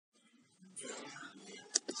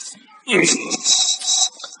أعوذ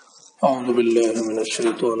بالله من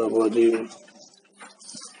الشيطان الرجيم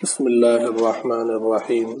بسم الله الرحمن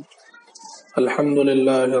الرحيم الحمد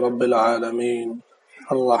لله رب العالمين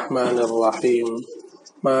الرحمن الرحيم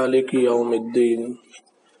مالك يوم الدين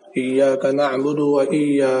إياك نعبد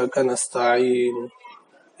وإياك نستعين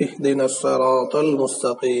اهدنا الصراط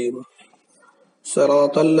المستقيم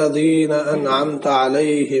صراط الذين أنعمت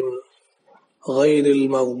عليهم غير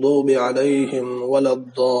المغضوب عليهم ولا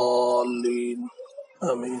الضالين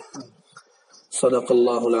آمین۔ صدق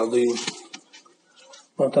اللہ العظیم۔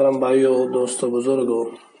 محترم بھائیو، دوستو، بزرگو،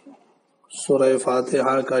 سورہ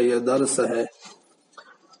فاتحہ کا یہ درس ہے۔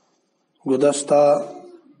 گزشتہ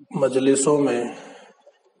مجلسوں میں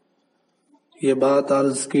یہ بات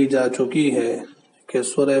عرض کی جا چکی ہے کہ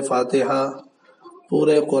سورہ فاتحہ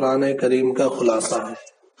پورے قرآن کریم کا خلاصہ ہے۔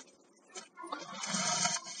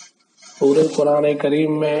 پورے قرآن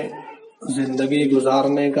کریم میں زندگی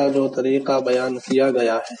گزارنے کا جو طریقہ بیان کیا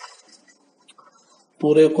گیا ہے،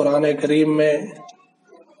 پورے قرآن کریم میں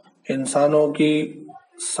انسانوں کی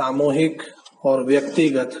ساموہک اور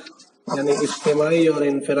ویکتیگت یعنی اجتماعی اور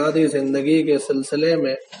انفرادی زندگی کے سلسلے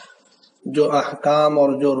میں جو احکام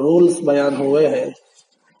اور جو رولز بیان ہوئے ہیں،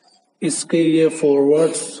 اس کے یہ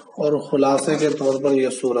فورورڈز اور خلاصے کے طور پر یہ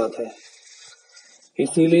صورت ہے۔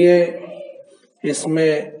 اسی لیے اس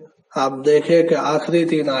میں آپ دیکھیں کہ آخری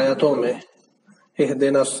 3 آیتوں میں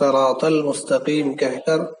اہدنا الصراط المستقیم کہہ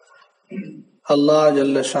کر اللہ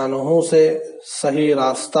جل شانہ سے صحیح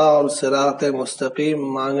راستہ اور صراط مستقیم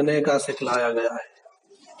مانگنے کا سکھلایا گیا ہے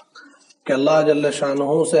کہ اللہ جل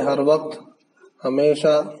شانہ سے ہر وقت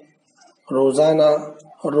ہمیشہ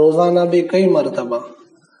روزانہ بھی کئی مرتبہ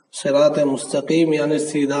صراط مستقیم یعنی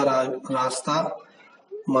سیدھا راستہ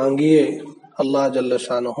مانگیے اللہ جل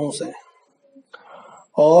شانہ سے۔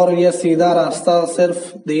 اور یہ سیدھا راستہ صرف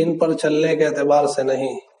دین پر چلنے کے اعتبار سے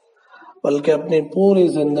نہیں، بلکہ اپنی پوری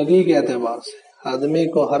زندگی کے اعتبار سے آدمی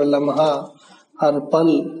کو ہر لمحہ، ہر پل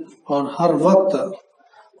اور ہر وقت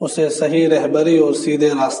اسے صحیح رہبری اور سیدھے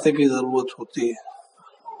راستے کی ضرورت ہوتی ہے۔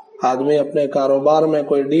 آدمی اپنے کاروبار میں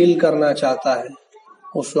کوئی ڈیل کرنا چاہتا ہے،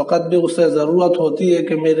 اس وقت بھی اسے ضرورت ہوتی ہے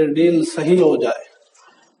کہ میری ڈیل صحیح ہو جائے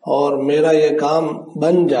اور میرا یہ کام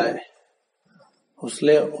بن جائے۔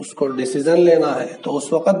 اس کو ڈیسیزن لینا ہے تو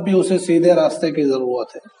اس وقت بھی اسے سیدھے راستے کی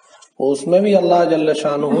ضرورت ہے۔ اس میں بھی اللہ جل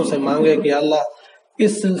شانہ سے مانگے کہ اللہ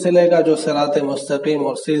اس سلسلے کا جو صراط مستقیم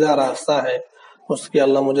اور سیدھا راستہ ہے اس کی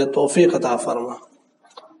اللہ مجھے توفیق عطا فرما۔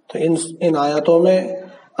 تو ان آیتوں میں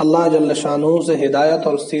اللہ جل شانہ سے ہدایت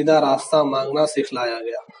اور سیدھا راستہ مانگنا سکھلایا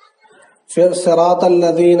گیا۔ پھر صراط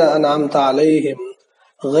الذین انعمت علیہم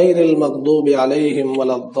غیر المغضوب علیہم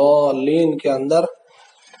ولا الضالین کے اندر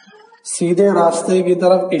سیدھے راستے کی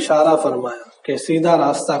طرف اشارہ فرمایا کہ سیدھا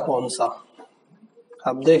راستہ کون سا۔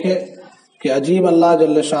 اب دیکھیں کہ عجیب اللہ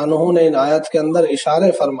جل شانہ نے ان آیت کے اندر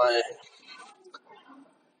اشارے فرمائے ہیں۔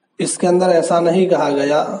 اس کے اندر ایسا نہیں کہا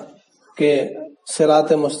گیا کہ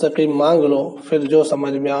صراط مستقیم مانگ لو پھر جو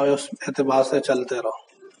سمجھ میں آئے اس اعتبار سے چلتے رہو،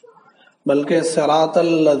 بلکہ صراط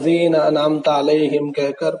الذین انعمت علیہم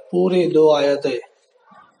کہہ کر پوری 2 آیتیں،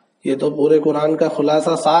 یہ تو پورے قرآن کا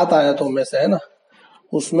خلاصہ 7 آیتوں میں سے ہے نا،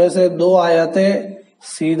 اس میں سے 2 آیتیں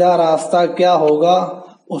سیدھا راستہ کیا ہوگا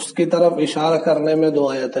اس کی طرف اشارہ کرنے میں 2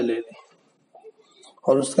 آیتیں لے لی،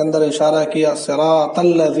 اور اس کے اندر اشارہ کیا صراط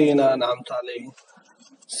الذین انعمت علیہم،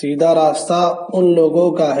 سیدھا راستہ ان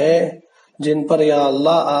لوگوں کا ہے جن پر یا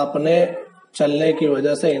اللہ آپ نے چلنے کی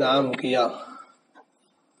وجہ سے انعام کیا،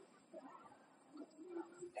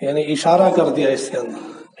 یعنی اشارہ کر دیا اس کے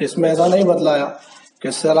اندر۔ اس میں ایسا نہیں بتلایا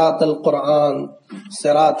کہ صراط القرآن،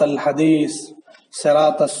 صراط الحدیث،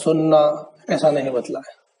 صراط السنہ، ایسا نہیں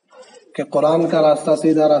بتلایا کہ قرآن کا راستہ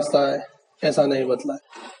سیدھا راستہ ہے، ایسا نہیں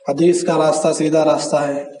بتلایا، حدیث کا راستہ سیدھا راستہ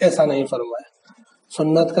ہے، ایسا نہیں فرمایا،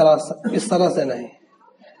 سنت کا راستہ، اس طرح سے نہیں،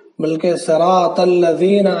 بلکہ صراط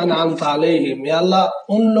الذین انعمت علیہم، یا اللہ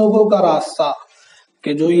ان لوگوں کا راستہ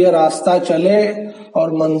کہ جو یہ راستہ چلے اور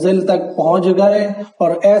منزل تک پہنچ گئے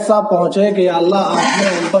اور ایسا پہنچے کہ یا اللہ آپ نے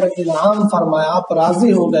ان پر انعام فرمایا، آپ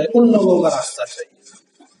راضی ہو گئے، ان لوگوں کا راستہ چاہیے۔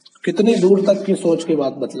 کتنی دور تک کی سوچ کی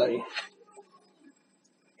بات بتلائی۔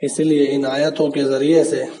 اسی لیے ان آیتوں کے ذریعے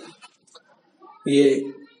سے یہ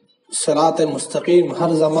صراط مستقیم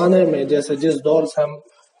ہر زمانے میں، جیسے جس دور سے ہم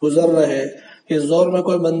گزر رہے، اس دور میں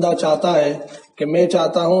کوئی بندہ چاہتا ہے کہ میں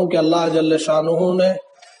چاہتا ہوں کہ اللہ جل شانہ نے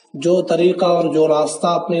جو طریقہ اور جو راستہ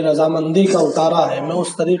اپنی رضامندی کا اتارا ہے، میں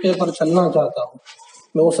اس طریقے پر چلنا چاہتا ہوں،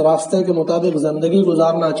 میں اس راستے کے مطابق زندگی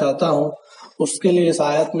گزارنا چاہتا ہوں، اس کے لیے اس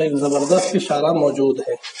آیت میں ایک زبردست اشارہ موجود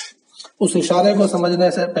ہے۔ اس اشارے کو سمجھنے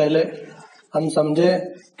سے پہلے ہم سمجھے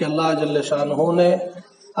کہ اللہ جل شانہ نے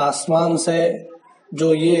آسمان سے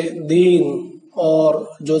جو یہ دین اور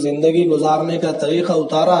جو زندگی گزارنے کا طریقہ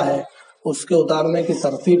اتارا ہے اس کے اتارنے کی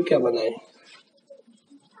ترتیب کیا بنائی.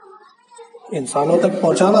 انسانوں تک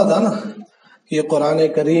پہنچانا تھا نا. یہ قرآن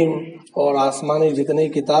کریم اور آسمانی جتنی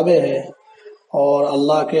کتابیں ہیں اور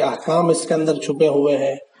اللہ کے احکام اس کے اندر چھپے ہوئے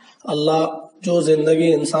ہیں. اللہ جو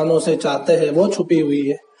زندگی انسانوں سے چاہتے ہیں وہ چھپی ہوئی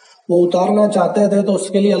ہے. وہ اتارنا چاہتے تھے تو اس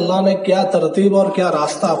کے لیے اللہ نے کیا ترتیب اور کیا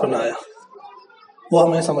راستہ اپنایا وہ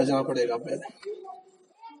ہمیں سمجھنا پڑے گا. پہلے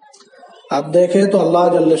اب دیکھیں تو اللہ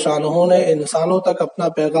جل شانہ نے انسانوں تک اپنا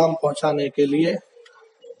پیغام پہنچانے کے لیے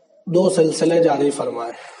 2 سلسلے جاری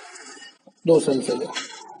فرمائے. 2 سلسلے.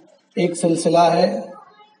 ایک سلسلہ ہے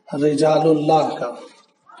رجال اللہ کا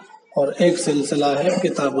اور ایک سلسلہ ہے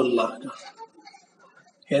کتاب اللہ کا.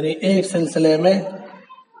 یعنی ایک سلسلے میں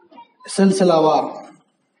سلسلہ وار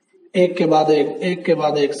ایک کے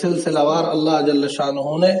بعد ایک سلسلہ وار اللہ جل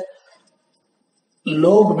شانہ نے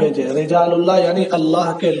لوگ بھیجے. رجال اللہ یعنی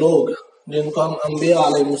اللہ کے لوگ جن کو ہم انبیاء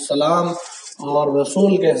علیہ السلام اور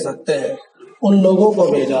رسول کہہ سکتے ہیں. ان لوگوں کو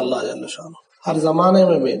بھیجا اللہ جل شانہ، ہر زمانے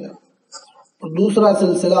میں بھیجا. اور دوسرا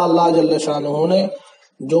سلسلہ اللہ جل شانہ نے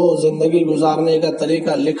جو زندگی گزارنے کا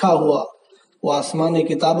طریقہ لکھا ہوا وہ آسمانی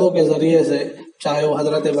کتابوں کے ذریعے سے، چاہے وہ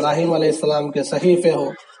حضرت ابراہیم علیہ السلام کے صحیفے ہو،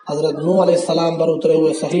 حضرت نوح علیہ السلام پر اترے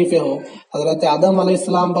ہوئے صحیفے ہو، حضرت آدم علیہ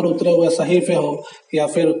السلام پر اترے ہوئے صحیفے ہو، یا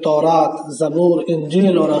پھر تورات، زبور،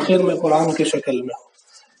 انجیل اور آخر میں قرآن کی شکل میں ہو.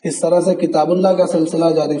 اس طرح سے کتاب اللہ کا سلسلہ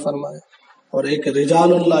جاری فرمائے اور ایک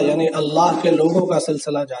رجال اللہ یعنی اللہ کے لوگوں کا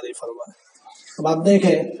سلسلہ جاری فرمائے. اب آپ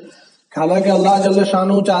دیکھیں، حالانکہ اللہ جل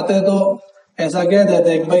شانہ چاہتے تو ایسا کہہ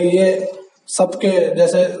دیتے کہ بھائی یہ سب کے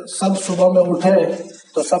جیسے سب صبح میں اٹھے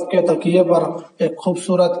تو سب کے تکیے پر ایک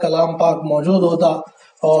خوبصورت کلام پاک موجود ہوتا،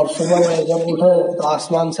 اور صبح میں جب اٹھے تو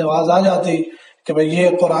آسمان سے آواز آ جاتی کہ بھئی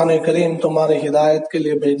یہ قرآن کریم تمہاری ہدایت کے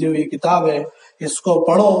لیے بھیجی ہوئی کتاب ہے، اس کو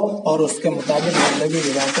پڑھو اور اس کے مطابق زندگی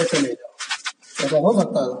گزارتے چلے جاؤ. ایسا ہو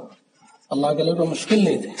سکتا تھا؟ اللہ کے لیے تو مشکل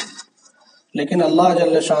نہیں تھی. لیکن اللہ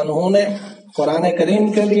جل شانہ نے قرآن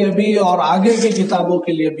کریم کے لیے بھی اور آگے کی کتابوں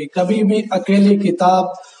کے لیے بھی کبھی بھی اکیلی کتاب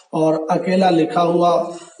اور اکیلا لکھا ہوا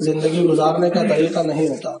زندگی گزارنے کا طریقہ نہیں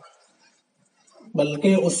ہوتا،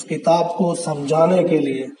 بلکہ اس کتاب کو سمجھانے کے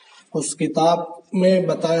لیے، اس کتاب میں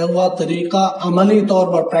بتایا ہوا طریقہ عملی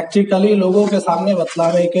طور پر پریکٹیکلی لوگوں کے سامنے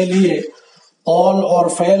بتلانے کے لیے قول اور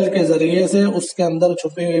فعل کے ذریعے سے اس کے اندر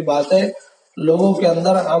چھپی ہوئی باتیں لوگوں کے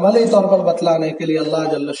اندر عملی طور پر بتلانے کے لیے اللہ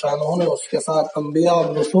جل شانہ نے اس کے ساتھ انبیاء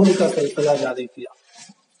اور رسول کا سلسلہ جاری کیا.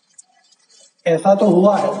 ایسا تو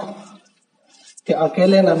ہوا ہے کہ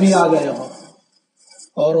اکیلے نبی آ گئے ہوں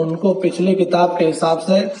اور ان کو پچھلی کتاب کے حساب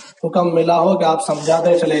سے حکم ملا ہو کہ آپ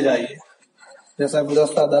سمجھاتے چلے جائیے. جیسا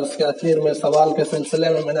گزشتہ درس کے اخیر میں سوال کے سلسلے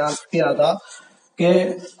میں نے عرض کیا تھا کہ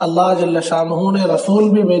اللہ جل شانہ نے رسول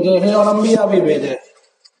بھی بھیجے ہیں اور انبیاء بھی بھیجے.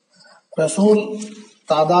 رسول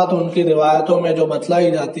تعداد ان کی روایتوں میں جو بتلائی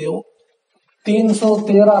جاتی ہے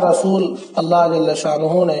 313 رسول اللہ جل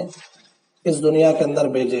شانہ نے اس دنیا کے اندر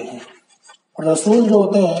بھیجے ہیں. رسول جو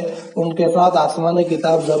ہوتے ہیں ان کے ساتھ آسمانی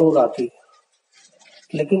کتاب ضرور آتی ہے،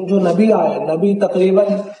 لیکن جو نبی آئے، نبی تقریباً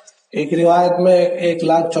ایک روایت میں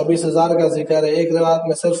 1,24,000 کا ذکر ہے، ایک روایت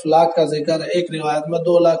میں صرف لاکھ کا ذکر ہے، ایک روایت میں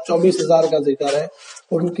 2,24,000 کا ذکر ہے.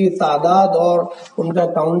 ان کی تعداد اور ان کا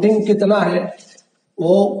کاؤنٹنگ کتنا ہے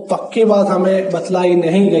وہ پکی بات ہمیں بتلائی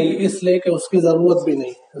نہیں گئی، اس لیے کہ اس کی ضرورت بھی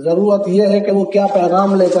نہیں. ضرورت یہ ہے کہ وہ کیا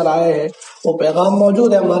پیغام لے کر آئے ہیں، وہ پیغام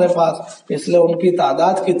موجود ہے ہمارے پاس، اس لیے ان کی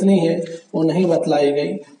تعداد کتنی ہے وہ نہیں بتلائی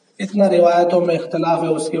گئی. اتنا روایتوں میں اختلاف ہے،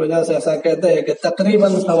 اس کی وجہ سے ایسا کہتے ہیں کہ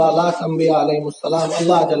تقریباً 1.25 لاکھ انبیاء علیہ السلام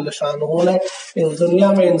اللہ جل شانہ نے اس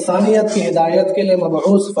دنیا میں انسانیت کی ہدایت کے لیے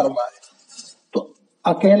مبعوث فرمائے. تو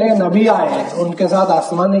اکیلے نبی آئے ہیں، ان کے ساتھ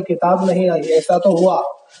آسمانی کتاب نہیں آئی. ایسا تو ہوا،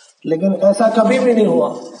 لیکن ایسا کبھی بھی نہیں ہوا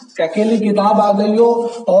کہ اکیلی کتاب آ گئی ہو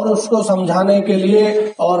اور اس کو سمجھانے کے لیے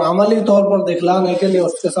اور عملی طور پر دکھلانے کے لیے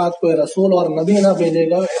اس کے ساتھ کوئی رسول اور نبی نہ بھیجے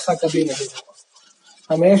گا. ایسا کبھی نہیں ہوا.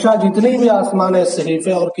 ہمیشہ جتنی بھی آسمان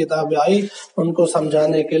صحیفے اور کتابیں آئی ان کو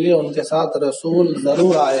سمجھانے کے لیے ان کے ساتھ رسول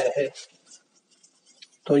ضرور آئے ہیں.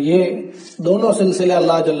 تو یہ دونوں سلسلے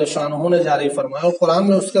اللہ جل شانہ نے جاری فرمایا اور قرآن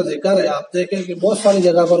میں اس کا ذکر ہے. آپ دیکھیں کہ بہت ساری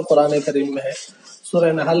جگہ پر قرآن کریم میں ہے.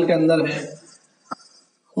 سورہ نحل کے اندر ہے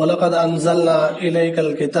وَلَقَدْ أَنزَلْنَا إِلَيْكَ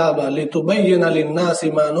الْكِتَابَ لِتُبَيِّنَ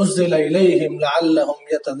لِلنَّاسِ مَا نُزِّلَ إِلَيْهِمْ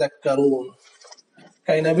لَعَلَّهُمْ يَتَذَكَّرُونَ.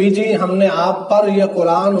 کہ نبی جی ہم نے آپ پر یہ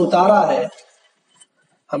قرآن اتارا ہے،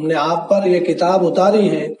 ہم نے آپ پر یہ کتاب اتاری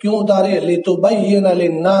ہے. کیوں اتاری ہے؟ لِتُبَيِّنَ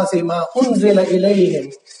لِلنَّاسِ مَا أُنزِلَ إِلَيْهِمْ،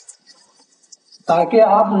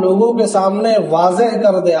 تاکہ آپ لوگوں کے سامنے واضح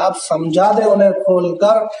کر دے، آپ سمجھا دے انہیں کھول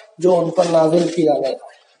کر جو ان پر نازل کیا گیا.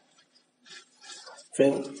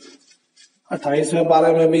 پھر 28वें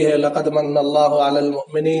पारे में भी है, लक़द मन्नल्लाहु अलल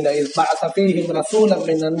मुमिनीन इज़ बअस फ़ीहिम रसूलन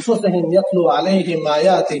मिन अनफुसिहिम यत्लू अलैहिम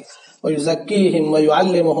आयातिही व युज़क्कीहिम व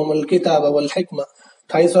युअल्लिमुहुमुल किताब वल हिकमा।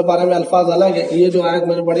 28वें पारे में अल्फाज अलग है, ये जो आयत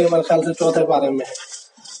मैंने पढ़ी मेरे ख्याल से 4थे पारे में है।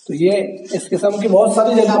 तो ये इस किस्म की बहुत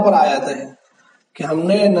सारी जगह पर आयत है कि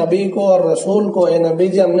हमने नबी को और रसूल को, ए नबी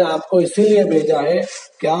जी हमने आपको इसीलिए भेजा है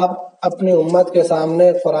कि आप अपनी उम्मत के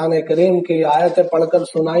सामने कुरान करीम की आयतें पढ़कर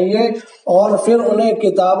सुनाइए और फिर उन्हें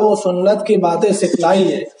किताबों सुन्नत की बातें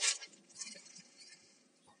सिखलाइए।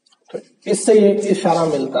 तो इससे ये इशारा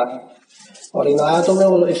मिलता है और इन आयतों में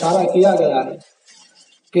वो इशारा किया गया है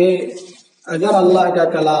कि अगर अल्लाह का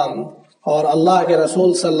कलाम और अल्लाह के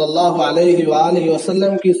रसूल सल्लल्लाहु अलैहि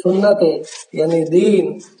वसल्लम की सुन्नतों यानी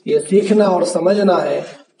दीन ये सीखना और समझना है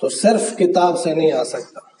तो सिर्फ किताब से नहीं आ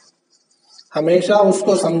सकता। हमेशा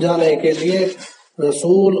उसको समझाने के लिए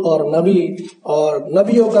रसूल और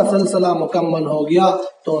नबियों का सिलसिला मुकम्मल हो गया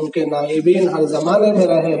तो उनके नाइबीन हर जमाने में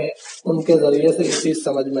रहे हैं, उनके जरिए से ये चीज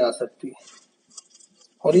समझ में आ सकती है।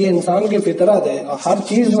 और ये इंसान की फितरत है और हर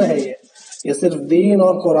चीज में है। ये सिर्फ दीन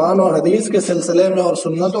और कुरान और हदीस के सिलसिले में और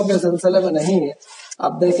सुन्नतों के सिलसिले में नहीं है।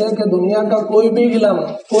 आप देखें कि दुनिया का कोई भी इल्म,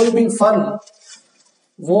 कोई भी फन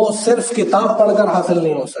वो सिर्फ किताब पढ़कर हासिल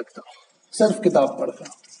नहीं हो सकता, सिर्फ किताब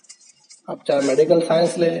पढ़कर। आप चाहे मेडिकल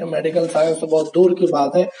साइंस ले लें, मेडिकल साइंस तो बहुत दूर की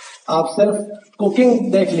बात है। आप सिर्फ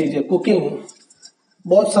कुकिंग देख लीजिए, कुकिंग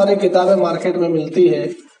बहुत सारी किताबें मार्केट में मिलती है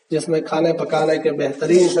जिसमें खाने पकाने के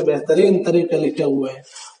बेहतरीन से बेहतरीन तरीके लिखे हुए हैं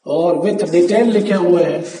और विथ डिटेल लिखे हुए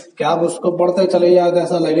हैं कि आप उसको पढ़ते चले जाए तो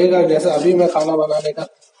ऐसा लगेगा जैसे अभी मैं खाना बनाने का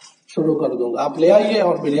शुरू कर दूंगा। आप ले आइए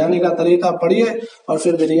और बिरयानी का तरीका पढ़िए और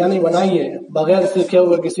फिर बिरयानी बनाइए बगैर सीखे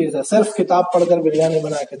हुए किसी से, सिर्फ किताब पढ़कर बिरयानी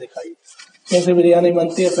बना के दिखाइए कैसे बिरयानी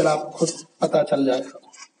बनती है, फिर आप खुद पता चल जाएगा।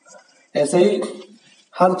 ऐसे ही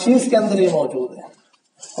हर चीज के अंदर ये मौजूद है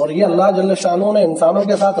और ये अल्लाह जल्ल शानू ने इंसानों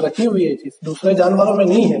के साथ रखी हुई है चीज, दूसरे जानवरों में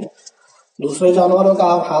नहीं है। दूसरे जानवरों का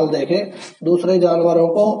आप हाल देखें, दूसरे जानवरों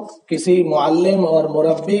को किसी मुअल्लिम और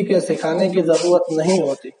मुरब्बी के सिखाने की जरूरत नहीं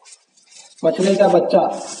होती। मछली का बच्चा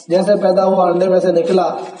जैसे पैदा हुआ अंडे में से निकला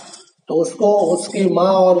तो उसको उसकी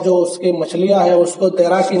माँ और जो उसकी मछलियां है उसको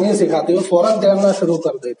तैराकी नहीं सिखाती, वो फौरन तैरना शुरू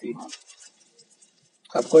कर देती।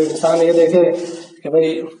 अब कोई इंसान ये देखे कि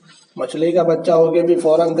भाई मछली का बच्चा होके भी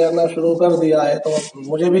फौरन तैरना शुरू कर दिया है तो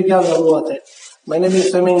मुझे भी क्या जरूरत है, मैंने भी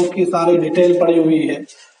स्विमिंग की सारी डिटेल पढ़ी हुई है,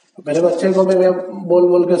 मेरे बच्चे को भी मैं बोल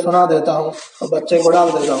बोल के सुना देता हूँ और बच्चे को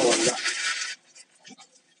डाल देता हूँ अंदर।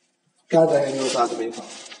 क्या कहेंगे उस आदमी को?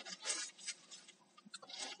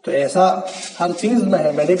 तो ऐसा हर चीज में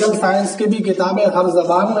है। मेडिकल साइंस की भी किताबें हर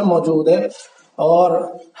जबान में मौजूद है और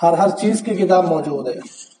हर चीज की किताब मौजूद है।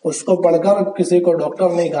 उसको पढ़कर किसी को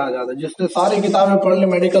डॉक्टर नहीं कहा जाता। जिसने सारी किताबें पढ़ ली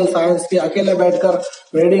मेडिकल साइंस की, अकेले बैठकर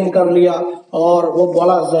रीडिंग कर लिया और वो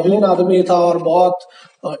बड़ा ज़हीन आदमी था और बहुत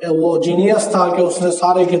वो जीनियस था कि उसने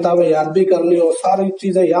सारी किताबें याद भी कर ली और सारी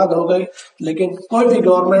चीजें याद हो गई, लेकिन कोई भी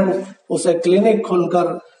गवर्नमेंट उसे क्लिनिक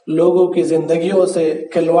खोलकर लोगों की जिंदगियों से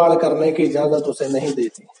खिलवाड़ करने की इजाजत उसे नहीं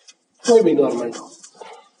देती, कोई भी गवर्नमेंट हो।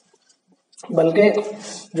 बल्कि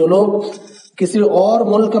जो लोग किसी और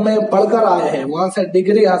मुल्क में पढ़कर आए हैं, वहां से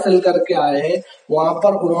डिग्री हासिल करके आए हैं, वहां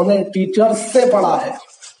पर उन्होंने टीचर्स से पढ़ा है,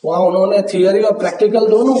 वहां उन्होंने थियरी और प्रैक्टिकल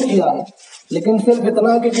दोनों किया है, लेकिन सिर्फ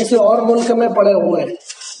इतना कि किसी और मुल्क में पढ़े हुए हैं,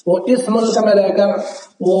 वो इस मुल्क में रहकर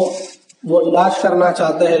वो इलाज करना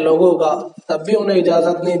चाहते हैं लोगों का, तब भी उन्हें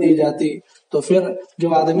इजाजत नहीं दी जाती। तो फिर जो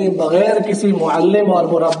आदमी बगैर किसी मुअल्लिम और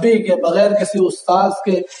मुरब्बी के, बगैर किसी उस्ताद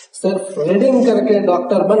के सिर्फ रीडिंग करके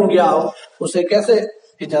डॉक्टर बन गया हो, उसे कैसे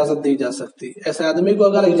इजाजत दी जा सकती? ऐसे आदमी को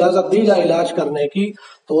अगर इजाजत दी जाए इलाज करने की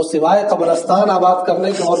तो वो सिवाय कब्रिस्तान आबाद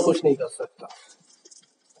करने के और कुछ नहीं कर सकता।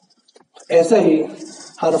 ऐसे ही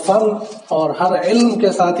हर फन और हर इल्म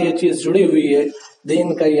के साथ ये चीज जुड़ी हुई है।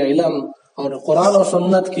 दीन का ये इल्म और कुरान और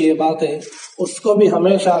सुन्नत की ये बातें, उसको भी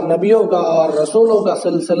हमेशा नबियों का और रसूलों का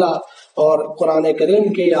सिलसिला और कुरान करीम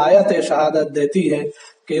की आयत शहादत देती है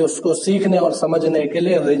कि उसको सीखने और समझने के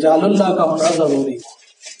लिए रिजालुल्लाह का होना जरूरी है।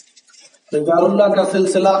 रिजालुल्लाह का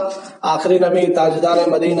सिलसिला आखिरी नबी ताजदार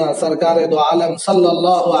मदीना सरकार दो आलम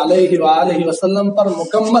सल्लल्लाहु अलैहि वसल्लम पर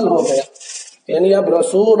मुकम्मल हो गया, यानी अब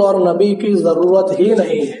रसूल और नबी की जरूरत ही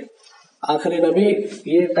नहीं है। आखिरी नबी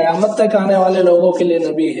ये कयामत तक आने वाले लोगों के लिए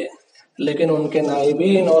नबी है, लेकिन उनके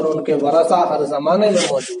नाइबीन और उनके वरसा हर जमाने में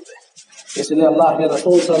मौजूद है। इसलिए अल्लाह के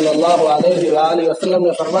रसूल सल्लल्लाहु अलैहि वसल्लम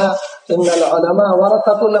ने फरमाया इन्नल उलमा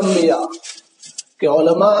वरसतुल अंबिया, कि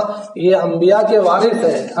उलमा ये अंबिया के वारिस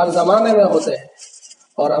हैं, हर जमाने में होते हैं।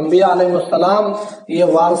 اور انبیاء علیہ السلام یہ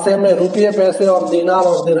وارثے میں روپیے پیسے اور دینار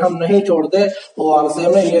اور درہم نہیں چھوڑتے، وہ وارثے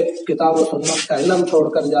میں یہ کتاب و سنت کا علم چھوڑ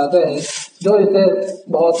کر جاتے ہیں۔ جو اسے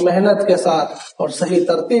بہت محنت کے ساتھ اور صحیح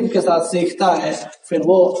ترتیب کے ساتھ سیکھتا ہے، پھر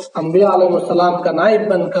وہ انبیاء علیہ السلام کا نائب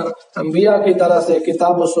بن کر انبیاء کی طرح سے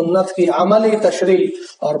کتاب و سنت کی عملی تشریح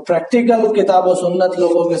اور پریکٹیکل کتاب و سنت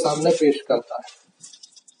لوگوں کے سامنے پیش کرتا ہے۔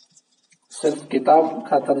 صرف کتاب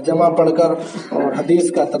کا ترجمہ پڑھ کر اور حدیث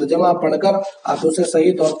کا ترجمہ پڑھ کر آپ اسے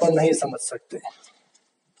صحیح طور پر نہیں سمجھ سکتے۔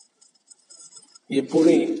 یہ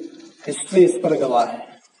پوری ہسٹری اس پر گواہ ہے۔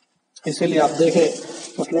 اسی لیے آپ دیکھیں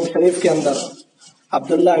مسلم شریف کے اندر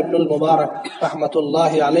عبداللہ ابن المبارک رحمت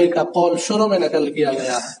اللہ علیہ کا قول شروع میں نقل کیا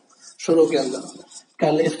گیا ہے، شروع کے اندر کہ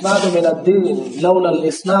الاسناد من الدین لولا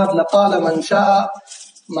الاسناد لقال من شاء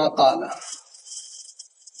ما قال،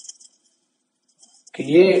 کہ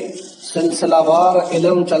یہ سلسلہ وار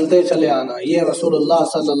علم چلتے چلے آنا، یہ رسول اللہ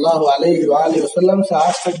صلی اللہ علیہ وآلہ وسلم سے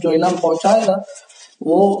آج تک جو علم پہنچا ہے نا،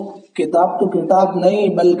 وہ کتاب تو کتاب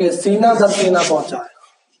نہیں بلکہ سینہ در سینہ پہنچا ہے،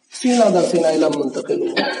 سینہ در سینہ علم منتقل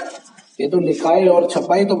ہوا۔ یہ تو لکھائی اور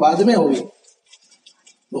چھپائی تو بعد میں ہوئی۔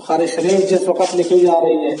 بخاری شریف جس وقت لکھی جا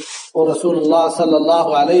رہی ہے وہ رسول اللہ صلی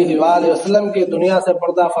اللہ علیہ وآلہ وسلم کے دنیا سے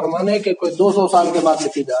پردہ فرمانے کے کوئی 200 سال کے بعد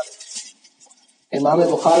لکھی جا رہی ہے۔ امام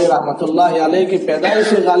بخاری رحمت اللہ علیہ کی پیدائش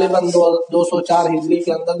غالباً 204 ہجری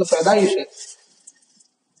کے اندر تو پیدائش ہے،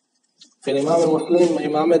 پھر امام مسلم،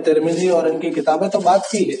 امام ترمذی اور ان کی کتابیں تو بات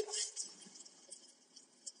کی ہے۔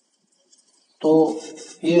 تو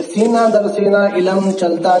یہ سینہ در سینہ علم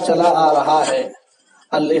چلتا چلا آ رہا ہے۔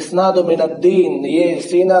 الاسناد من الدین، یہ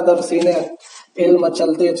سینہ در سینہ علم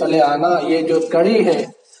چلتے چلے آنا، یہ جو کڑی ہے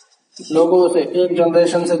لوگوں سے ایک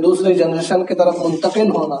جنریشن سے دوسری جنریشن کی طرف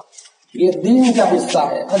منتقل ہونا، یہ دین کا حصہ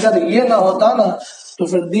ہے۔ اگر یہ نہ ہوتا نا تو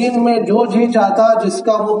پھر دین میں جو جی چاہتا جس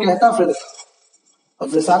کا وہ کہتا پھرتا، اور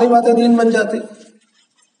پھر ساری باتیں دین بن جاتی۔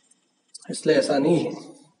 اس لیے ایسا نہیں ہے،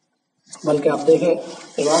 بلکہ آپ دیکھیں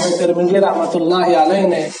امام ترمذی رحمت اللہ علیہ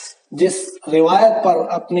نے جس روایت پر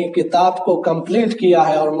اپنی کتاب کو کمپلیٹ کیا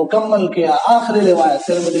ہے اور مکمل کیا، آخری روایت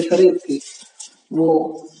ترمذی شریف کی، وہ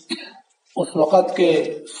اس وقت کے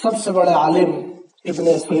سب سے بڑے عالم ابن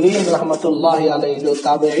سیرین رحمت اللہ علیہ، جو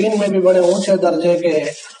تابعین میں بھی بڑے اونچے درجے کے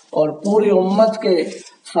ہیں اور پوری امت کے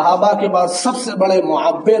صحابہ کے بعد سب سے بڑے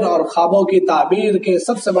معبر اور خوابوں کی تعبیر کے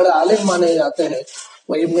سب سے بڑے عالم مانے جاتے ہیں،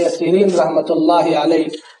 وہ ابن سیرین رحمت اللہ علیہ،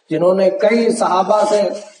 جنہوں نے کئی صحابہ سے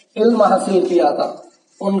علم حاصل کیا تھا،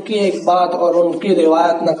 ان کی ایک بات اور ان کی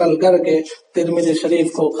روایت نقل کر کے ترمذی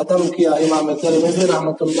شریف کو ختم کیا۔ امام ترمذی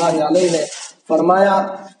رحمت اللہ علیہ نے فرمایا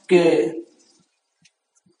کہ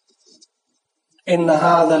ان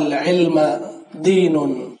هذا العلم دین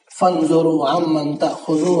فانظروا عمن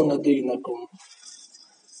تأخذون دینکم،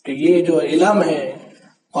 کہ یہ جو علم ہے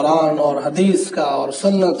قرآن اور حدیث کا اور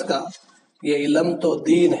سنت کا، یہ علم تو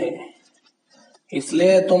دین ہے، اس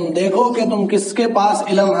لیے تم دیکھو کہ تم کس کے پاس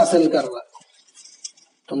علم حاصل کر رہے ہو،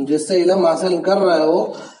 تم جس سے علم حاصل کر رہے ہو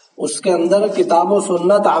اس کے اندر کتاب و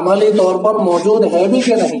سنت عملی طور پر موجود ہے بھی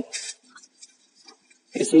کہ نہیں۔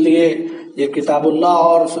 اسی لیے یہ کتاب اللہ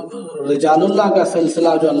اور رجال اللہ کا سلسلہ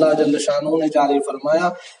جو اللہ جل شانہ نے جاری فرمایا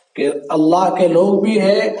کہ اللہ کے لوگ بھی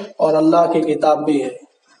ہے اور اللہ کی کتاب بھی ہے۔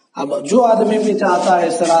 اب جو آدمی بھی چاہتا ہے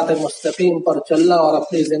صراط مستقیم پر چلنا اور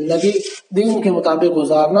اپنی زندگی دین کے مطابق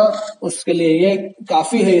گزارنا، اس کے لیے یہ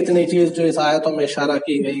کافی ہے اتنی چیز جو اس آیتوں میں اشارہ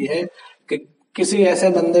کی گئی ہے کہ کسی ایسے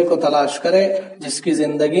بندے کو تلاش کرے جس کی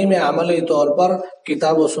زندگی میں عملی طور پر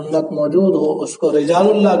کتاب و سنت موجود ہو، اس کو رجال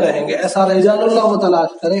اللہ کہیں گے۔ ایسا رجال اللہ کو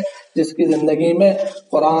تلاش کرے جس کی زندگی میں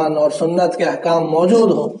قرآن اور سنت کے احکام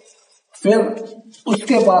موجود ہو، پھر اس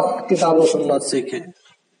کے پاس کتاب و سنت سیکھے،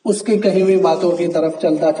 اس کی کہی ہوئی باتوں کی طرف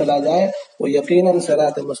چلتا چلا جائے، وہ یقیناً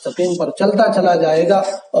صراط مستقیم پر چلتا چلا جائے گا،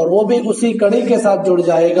 اور وہ بھی اسی کڑی کے ساتھ جڑ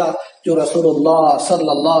جائے گا جو رسول اللہ صلی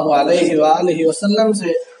اللہ علیہ وآلہ وسلم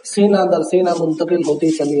سے سینہ در سینہ منتقل ہوتی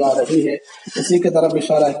چلی آ رہی ہے۔ اسی کی طرف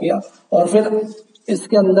اشارہ کیا، اور پھر اس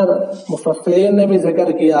کے اندر مفسرین نے بھی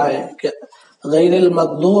ذکر کیا ہے کہ غیر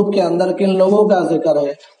المغضوب کے اندر کن لوگوں کا ذکر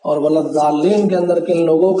ہے اور والضالین کے اندر کن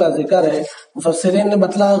لوگوں کا ذکر ہے۔ مفسرین نے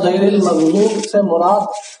بتلایا غیر المغضوب سے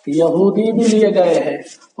مراد یہودی بھی لیے گئے ہیں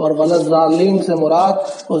اور والضالین سے مراد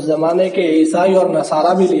اس زمانے کے عیسائی اور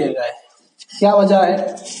نصارہ بھی لیے گئے ہیں۔ کیا وجہ ہے؟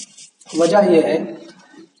 وجہ یہ ہے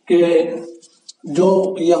کہ جو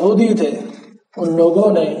یہودی تھے ان لوگوں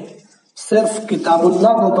نے صرف کتاب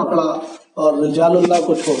اللہ کو پکڑا اور رجال اللہ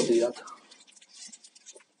کو چھوڑ دیا تھا۔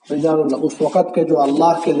 رجال اللہ اس وقت کے جو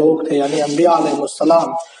اللہ کے لوگ تھے، یعنی انبیاء علیہ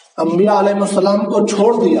السلام کو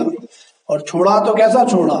چھوڑ دیا، اور چھوڑا تو کیسا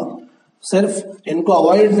چھوڑا؟ صرف ان کو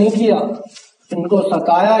اوائڈ نہیں کیا، ان کو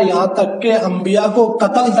ستایا، یہاں تک کہ انبیاء کو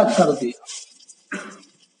قتل تک کر دیا۔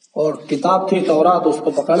 اور کتاب تھی تورات، اس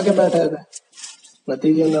کو پکڑ کے بیٹھے تھے،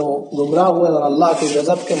 نتیجے میں وہ گمراہ ہوئے اور اللہ کے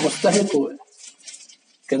غضب کے مستحق ہوئے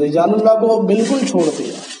کہ رجال اللہ کو بالکل چھوڑ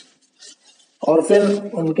دیا۔ اور پھر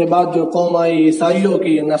ان کے بعد جو قوم آئی عیسائیوں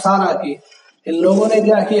کی، نصارہ کی، ان لوگوں نے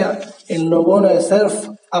کیا کیا؟ ان لوگوں نے صرف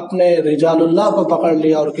اپنے رجال اللہ کو پکڑ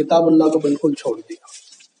لیا اور کتاب اللہ کو بالکل چھوڑ دیا۔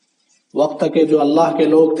 وقت کے جو اللہ کے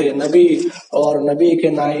لوگ تھے، نبی اور نبی کے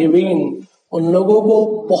نائبین، ان لوگوں کو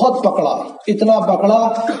بہت پکڑا، اتنا پکڑا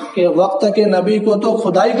کہ وقت کے نبی کو تو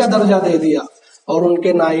خدائی کا درجہ دے دیا اور ان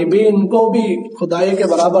کے نائبین کو بھی خدائی کے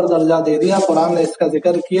برابر درجہ دے دیا۔ قرآن نے اس کا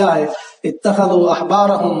ذکر کیا ہے، اتخذوا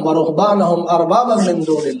احبارهم ورهبانهم اربابا من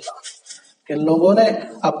دون اللہ، کہ ان لوگوں نے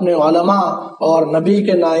اپنے علماء اور نبی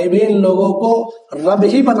کے نائبین لوگوں کو رب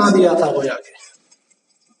ہی بنا دیا تھا گویا کہ۔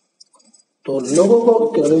 تو لوگوں کو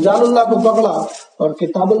رجال اللہ کو پکڑا اور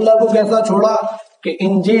کتاب اللہ کو کیسا چھوڑا کہ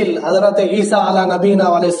انجیل حضرت عیسیٰ علیہ نبینا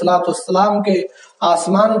علیہ الصلوۃ والسلام کے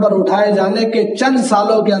آسمان پر اٹھائے جانے کے چند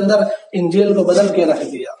سالوں کے اندر انجیل کو بدل کے رکھ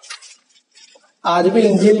دیا۔ آج بھی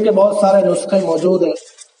انجیل کے بہت سارے نسخے موجود ہیں،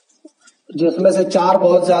 جس میں سے 4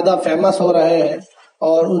 بہت زیادہ فیمس ہو رہے ہیں،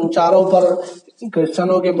 اور ان 4 پر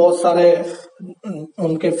کرسچنوں کے بہت سارے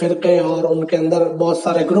ان کے فرقے اور ان کے اندر بہت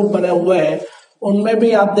سارے گروپ بنے ہوئے ہیں۔ ان میں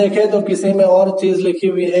بھی آپ دیکھیں تو کسی میں اور چیز لکھی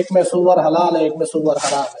ہوئی ہے، ایک میں سور حلال ہے، ایک میں سور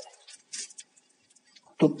حرام ہے۔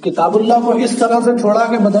 تو کتاب اللہ کو اس طرح سے چھوڑا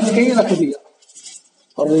کہ بدل کے ہی رکھ دیا،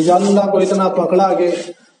 اور رجال اللہ کو اتنا پکڑا کہ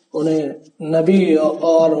انہیں نبی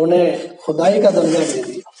اور انہیں خدائی کا درجہ دے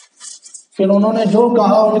دیا۔ پھر انہوں نے جو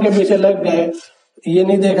کہا ان کے پیچھے لگ گئے، یہ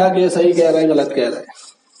نہیں دیکھا کہ یہ صحیح کہہ رہے غلط کہہ رہے۔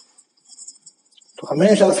 تو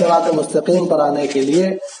ہمیشہ صراط مستقیم پر آنے کے لیے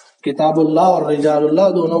کتاب اللہ اور رجال اللہ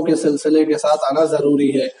دونوں کے سلسلے کے ساتھ آنا ضروری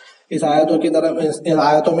ہے۔ اس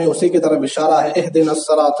آیتوں میں اسی کی طرف اشارہ ہے، اہدنا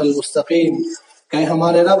الصراط المستقیم، کہ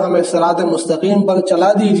ہمارے رب ہمیں صراط مستقیم پر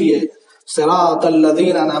چلا دیجئے، صراط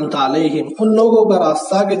الذین انعمت علیہم، ان لوگوں کا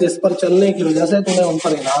راستہ کہ جس پر چلنے کی وجہ سے تمہیں ان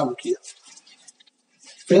پر انعام کیا۔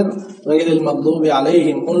 پھر غیر المغضوب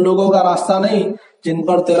علیہم، ان لوگوں کا راستہ نہیں جن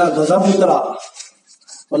پر تیرا غضب اترا،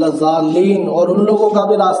 ولا الضالین، اور ان لوگوں کا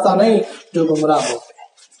بھی راستہ نہیں جو گمراہ ہوتے۔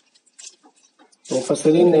 تو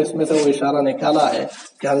مفسرین نے اس میں سے وہ اشارہ نکالا ہے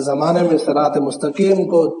کہ ہر زمانے میں صراط مستقیم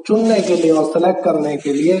کو چننے کے لیے اور سلیکٹ کرنے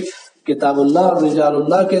کے لیے کتاب اللہ اور رجال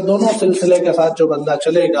اللہ کے دونوں سلسلے کے ساتھ جو بندہ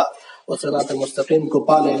چلے گا وہ صراط مستقیم کو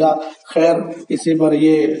پا لے گا۔ خیر، اسی پر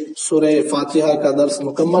یہ سورہ فاتحہ کا درس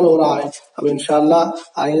مکمل ہو رہا ہے۔ اب انشاءاللہ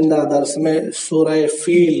آئندہ درس میں سورہ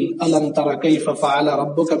فیل، الم تر کیف فعل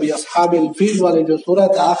ربک باصحاب الفیل والی جو سورہ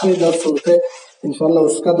آخری درس ہوتے، انشاءاللہ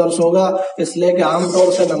اس کا درس ہوگا، اس لیے کہ عام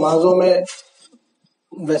طور سے نمازوں میں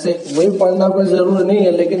ویسے وہی پڑھنا کوئی ضروری نہیں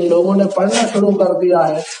ہے، لیکن لوگوں نے پڑھنا شروع کر دیا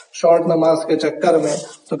ہے شارٹ نماز کے چکر میں،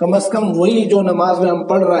 تو کم از کم وہی جو نماز میں ہم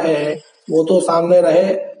پڑھ رہے ہیں وہ تو سامنے رہے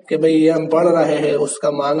کہ بھئی یہ ہم پڑھ رہے ہیں، اس کا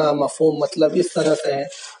معنی مفہوم مطلب اس طرح سے ہے۔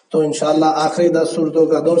 تو انشاءاللہ آخری 10 صورتوں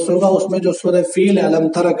کا درس ہوگا، اس میں جو سورہ فیل ہے،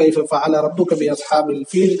 الم تر کیف فعل ربک باصحاب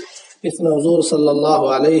الفیل، اس میں حضور صلی اللہ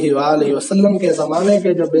علیہ وآلہ وسلم کے زمانے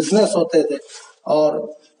کے جو بزنس ہوتے تھے اور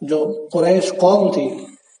جو قریش قوم تھی،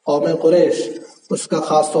 قوم قریش، اس کا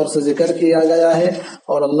خاص طور سے ذکر کیا گیا ہے،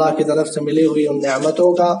 اور اللہ کی طرف سے ملی ہوئی ان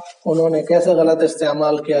نعمتوں کا انہوں نے کیسے غلط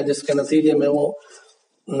استعمال کیا جس کے نتیجے میں وہ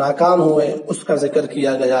ناکام ہوئے، اس کا ذکر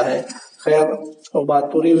کیا گیا ہے۔ خیر، وہ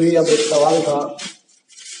بات پوری ہوئی۔ اب ایک سوال تھا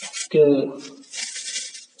کہ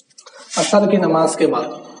عصر کی نماز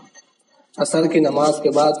کے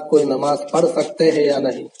بعد کوئی نماز پڑھ سکتے ہیں یا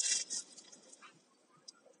نہیں،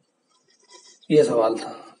 یہ سوال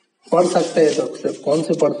تھا۔ پڑھ سکتے ہیں تو صرف کون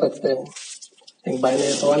سے پڑھ سکتے ہیں؟ ایک بھائی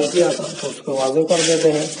نے سوال کیا تھا تو اس کو واضح کر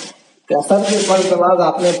دیتے ہیں کہ عصر کی فرض نماز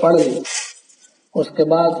آپ نے پڑھ لی، اس کے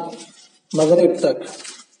بعد مغرب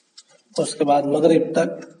تک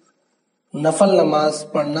نفل نماز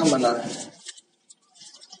پڑھنا منع ہے،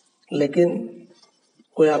 لیکن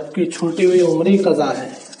کوئی آپ کی چھوٹی ہوئی عمری قضا ہے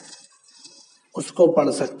اس کو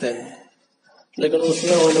پڑھ سکتے ہیں، لیکن اس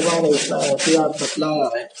میں علماء نے اتنا احتیاط بتلایا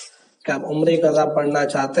ہے کہ آپ عمری قضا پڑھنا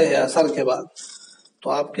چاہتے ہیں عصر کے بعد تو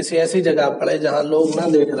آپ کسی ایسی جگہ پڑھے جہاں لوگ نہ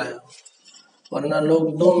دیکھ رہے ہوں، ورنہ لوگ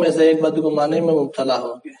 2 میں سے ایک بدگمانی میں مبتلا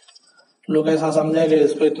ہوں گے۔ لوگ ایسا سمجھیں کہ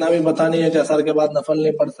اس کو اتنا بھی پتہ نہیں ہے کہ عصر کے بعد نفل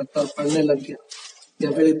نہیں پڑھ سکتا اور پڑھنے لگ گیا، یا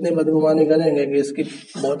پھر اتنی بدگمانی کریں گے کہ اس کی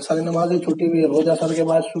بہت ساری نمازیں چھوٹی ہوئی، روز عصر کے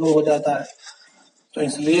بعد شروع ہو جاتا ہے۔ تو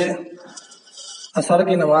اس لیے عصر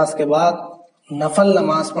کی نماز کے بعد نفل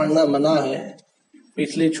نماز پڑھنا منع ہے۔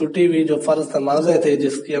 پچھلی چھوٹی ہوئی جو فرض نمازیں تھے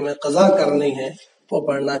جس کی ہمیں قضا کرنی ہے وہ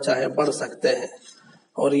پڑھنا چاہے پڑھ سکتے ہیں۔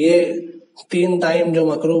 اور یہ 3 ٹائم جو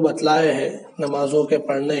مکروہ بتلائے ہیں نمازوں کے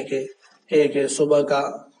پڑھنے کے، ایک ہے صبح کا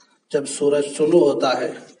جب سورج طلوع ہوتا ہے،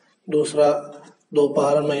 دوسرا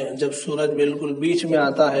دوپہر میں جب سورج بالکل بیچ میں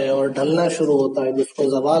آتا ہے اور ڈھلنا شروع ہوتا ہے جس کو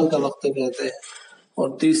زوال کا وقت کہتے ہیں، اور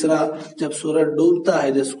تیسرا جب سورج ڈوبتا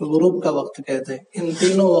ہے جس کو غروب کا وقت کہتے ہیں، ان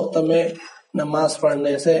تینوں وقت میں نماز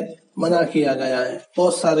پڑھنے سے منع کیا گیا ہے۔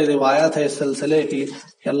 بہت ساری روایات ہے اس سلسلے کی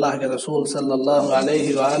کہ اللہ کے رسول صلی اللہ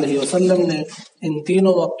علیہ وآلہ وسلم نے ان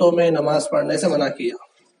تینوں وقتوں میں نماز پڑھنے سے منع کیا۔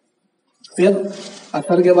 پھر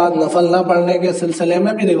عصر کے بعد نفل نہ پڑھنے کے سلسلے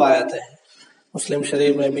میں بھی روایتیں ہیں، مسلم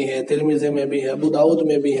شریف میں بھی ہے، ترمذی میں بھی ہے، ابو داؤد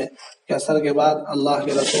میں بھی ہے کہ عصر کے بعد اللہ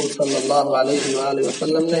کے رسول صلی اللہ علیہ وآلہ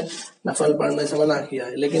وسلم نے نفل پڑھنے سے منع کیا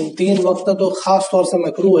ہے۔ لیکن 3 وقت تو خاص طور سے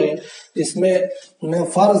مکروہ ہے، جس میں نہ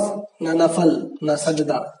فرض نہ نفل نہ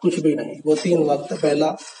سجدہ کچھ بھی نہیں۔ وہ 3 وقت،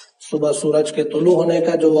 پہلا صبح سورج کے طلوع ہونے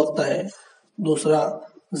کا جو وقت ہے، دوسرا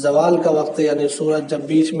زوال کا وقت یعنی سورج جب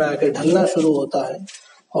بیچ میں آ کے ڈھلنا شروع ہوتا ہے،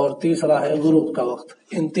 اور تیسرا ہے غروب کا وقت۔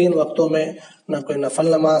 ان 3 وقتوں میں نہ کوئی نفل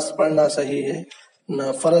نماز پڑھنا صحیح ہے نہ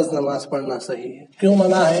فرض نماز پڑھنا صحیح ہے۔ کیوں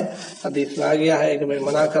منع ہے؟ حدیث میں آ گیا ہے کہ میں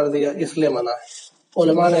منع کر دیا، اس لیے منع ہے۔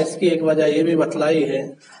 علماء نے اس کی ایک وجہ یہ بھی بتلائی ہے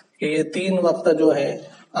کہ یہ 3 وقت جو ہے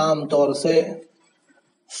عام طور سے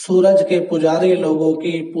سورج کے پجاری لوگوں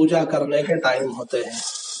کی پوجا کرنے کے ٹائم ہوتے ہیں،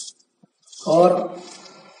 اور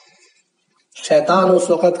شیطان اس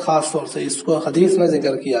وقت خاص طور سے، اس کو حدیث میں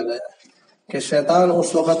ذکر کیا گیا ہے کہ شیطان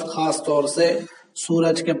اس وقت خاص طور سے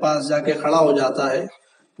سورج کے پاس جا کے کھڑا ہو جاتا ہے،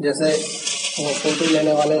 جیسے وہ فوٹو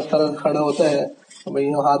لینے والے اس طرح کھڑے ہوتے ہیں، بھئی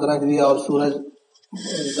یوں ہاتھ رکھ دیا اور سورج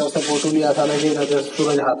جب سے فوٹو لیا تھا لگے گا کہ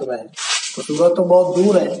سورج ہاتھ میں ہے، تو سورج تو بہت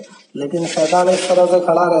دور ہے، لیکن شیطان اس طرح سے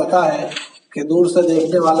کھڑا رہتا ہے کہ دور سے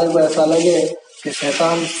دیکھنے والے کو ایسا لگے کہ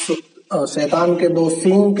شیطان کے 2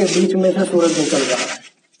 سینگ کے بیچ میں سے سورج نکل رہا ہے۔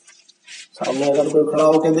 سامنے اگر کوئی کھڑا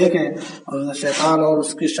ہو کے دیکھے اور شیطان اور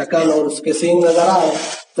اس کی شکل اور اس کے سینگ نظر آئے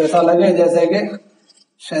تو ایسا لگے جیسے کہ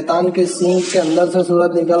شیطان کے سینگ کے اندر سے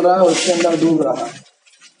سورج نکل رہا ہے اور اس کے اندر ڈوب رہا ہے۔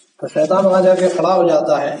 تو شیطان وہاں جا کے کھڑا ہو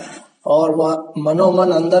جاتا ہے، اور وہ منو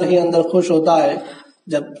من اندر ہی اندر خوش ہوتا ہے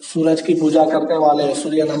جب سورج کی پوجا کرنے والے،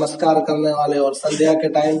 سوریہ نمسکار کرنے والے اور سندھیا کے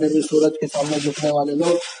ٹائم پہ بھی سورج کے سامنے جھکنے والے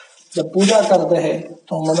لوگ جب پوجا کرتے ہیں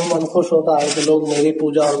تو منو من خوش ہوتا ہے کہ لوگ میری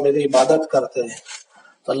پوجا اور میری عبادت کرتے ہیں۔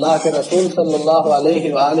 تو اللہ کے رسول صلی اللہ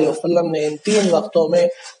علیہ وآلہ وسلم نے ان 3 وقتوں میں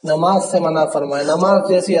نماز سے منع فرمایا۔ نماز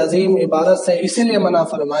جیسی عظیم عبادت سے اسی لیے منع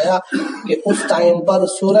فرمایا کہ اس ٹائم پر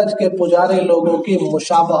سورج کے پجاری لوگوں کی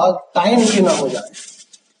مشابہت ٹائم کی نہ ہو جائے۔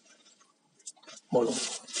 بولو،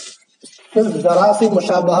 صرف ذرا سی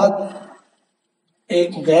مشابہت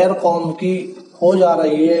ایک غیر قوم کی ہو جا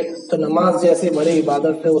رہی ہے تو نماز جیسی بڑی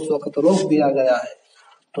عبادت سے اس وقت روک دیا گیا ہے،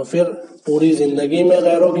 تو پھر پوری زندگی میں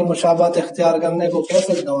غیروں کی مشابہت اختیار کرنے کو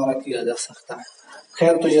کیسے گوارا کیا جا سکتا ہے؟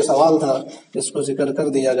 خیر، تو یہ سوال تھا جس کو ذکر کر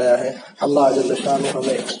دیا گیا ہے۔ اللہ جل شانہ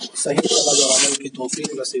ہمیں صحیح سمجھ اور عمل کی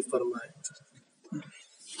توفیق نصیب فرمائے۔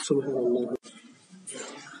 سبحان اللہ۔